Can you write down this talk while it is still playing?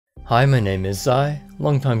Hi, my name is Zai,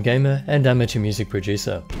 longtime gamer and amateur music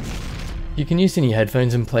producer. You can use any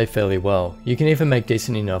headphones and play fairly well. You can even make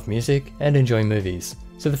decent enough music and enjoy movies.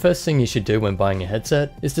 So the first thing you should do when buying a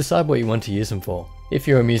headset is decide what you want to use them for. If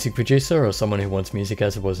you're a music producer or someone who wants music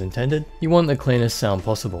as it was intended, you want the cleanest sound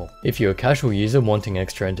possible. If you're a casual user wanting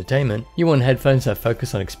extra entertainment, you want headphones that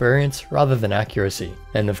focus on experience rather than accuracy.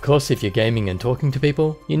 And of course, if you're gaming and talking to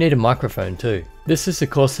people, you need a microphone too. This is the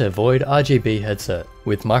Corsair Void RGB headset,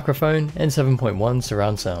 with microphone and 7.1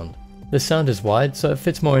 surround sound. The sound is wide, so it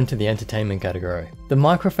fits more into the entertainment category. The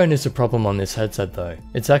microphone is a problem on this headset though.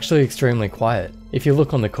 It's actually extremely quiet. If you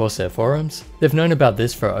look on the Corsair forums, they've known about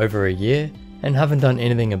this for over a year and haven't done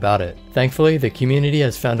anything about it. Thankfully, the community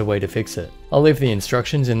has found a way to fix it. I'll leave the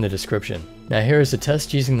instructions in the description. Now here is a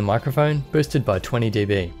test using the microphone boosted by 20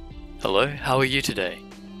 dB. Hello, how are you today?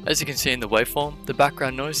 As you can see in the waveform, the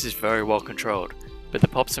background noise is very well controlled, but the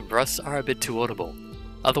pops and brusts are a bit too audible.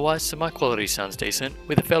 Otherwise, the mic quality sounds decent,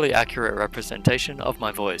 with a fairly accurate representation of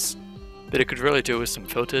my voice, but it could really do with some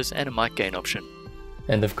filters and a mic gain option.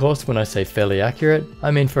 And of course, when I say fairly accurate,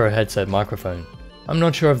 I mean for a headset microphone. I'm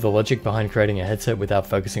not sure of the logic behind creating a headset without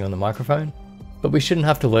focusing on the microphone, but we shouldn't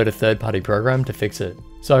have to load a third-party program to fix it,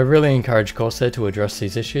 so I really encourage Corsair to address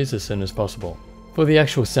these issues as soon as possible. For the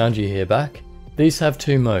actual sound you hear back, these have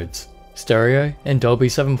two modes, stereo and Dolby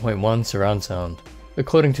 7.1 surround sound.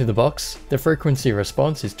 According to the box, the frequency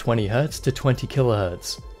response is 20 Hz to 20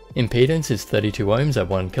 kHz. Impedance is 32 ohms at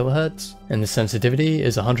 1 kHz, and the sensitivity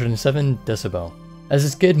is 107 dB. As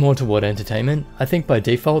it's geared more toward entertainment, I think by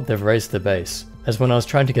default they've raised the bass, as when I was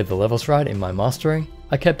trying to get the levels right in my mastering,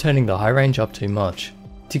 I kept turning the high range up too much.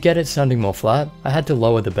 To get it sounding more flat, I had to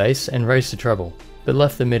lower the bass and raise the treble, but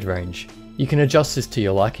left the mid-range. You can adjust this to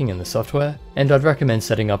your liking in the software, and I'd recommend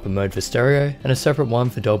setting up a mode for stereo and a separate one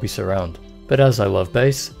for Dolby Surround. But as I love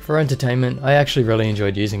bass, for entertainment I actually really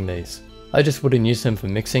enjoyed using these. I just wouldn't use them for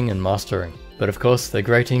mixing and mastering, but of course they're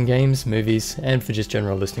great in games, movies, and for just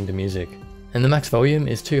general listening to music. And the max volume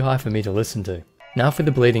is too high for me to listen to. Now for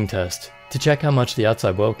the bleeding test, to check how much the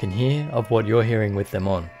outside world can hear of what you're hearing with them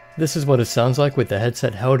on. This is what it sounds like with the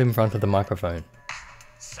headset held in front of the microphone.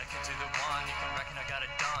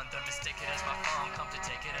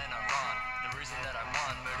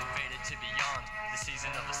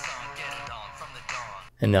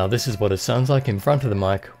 And now this is what it sounds like in front of the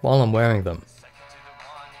mic while I'm wearing them.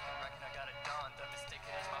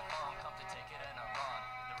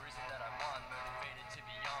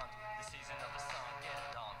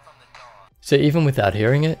 So even without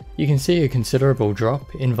hearing it, you can see a considerable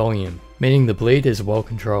drop in volume, meaning the bleed is well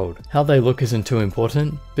controlled. How they look isn't too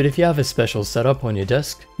important, but if you have a special setup on your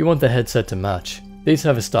desk, you want the headset to match. These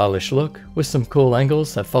have a stylish look, with some cool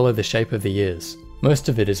angles that follow the shape of the ears. Most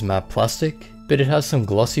of it is matte plastic, but it has some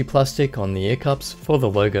glossy plastic on the ear cups for the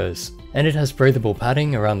logos, and it has breathable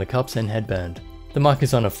padding around the cups and headband. The mic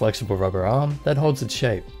is on a flexible rubber arm that holds its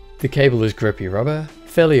shape. The cable is grippy rubber,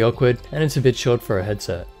 fairly awkward, and it's a bit short for a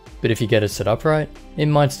headset. But if you get it set up right, it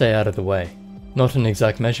might stay out of the way. Not an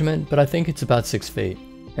exact measurement, but I think it's about 6 feet,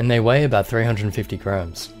 and they weigh about 350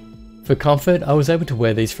 grams. For comfort, I was able to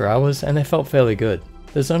wear these for hours and they felt fairly good.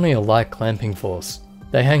 There's only a light clamping force.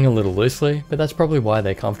 They hang a little loosely, but that's probably why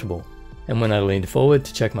they're comfortable. And when I leaned forward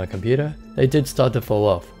to check my computer, they did start to fall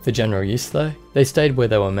off. For general use though, they stayed where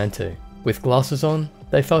they were meant to. With glasses on,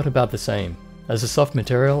 they felt about the same, as the soft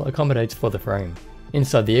material accommodates for the frame.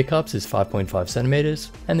 Inside the ear cups is 5.5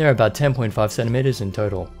 cm, and they're about 10.5 cm in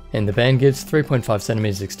total, and the band gives 3.5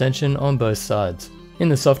 cm extension on both sides. In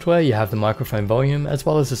the software you have the microphone volume as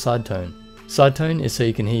well as the side tone. Side tone is so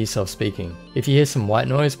you can hear yourself speaking. If you hear some white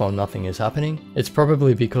noise while nothing is happening, it's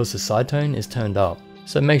probably because the side tone is turned up,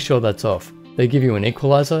 so make sure that's off. They give you an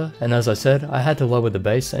equalizer, and as I said, I had to lower the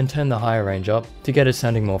bass and turn the higher range up to get it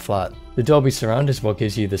sounding more flat. The Dolby Surround is what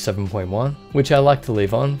gives you the 7.1, which I like to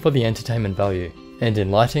leave on for the entertainment value. And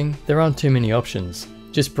in lighting, there aren't too many options.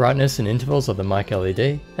 Just brightness and intervals of the mic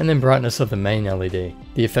LED, and then brightness of the main LED.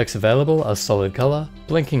 The effects available are solid color,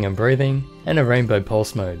 blinking and breathing, and a rainbow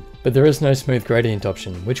pulse mode. But there is no smooth gradient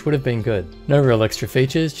option, which would have been good. No real extra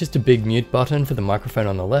features, just a big mute button for the microphone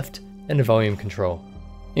on the left, and a volume control.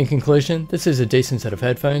 In conclusion, this is a decent set of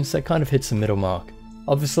headphones that kind of hits the middle mark.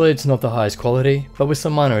 Obviously it's not the highest quality, but with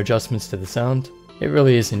some minor adjustments to the sound, it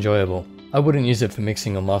really is enjoyable. I wouldn't use it for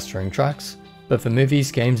mixing or mastering tracks, but for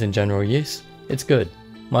movies, games and general use, it's good.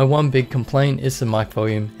 My one big complaint is the mic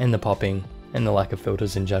volume and the popping, and the lack of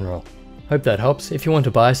filters in general. Hope that helps. If you want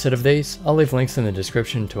to buy a set of these, I'll leave links in the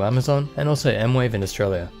description to Amazon and also MWAVE in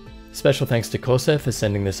Australia. Special thanks to Corsair for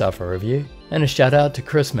sending this out for review, and a shout out to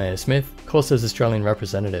Chris Mayer-Smith, Corsair's Australian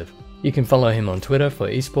representative. You can follow him on Twitter for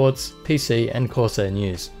esports, PC and Corsair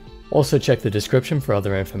news. Also check the description for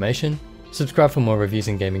other information, subscribe for more reviews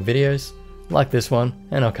and gaming videos, like this one,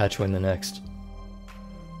 and I'll catch you in the next.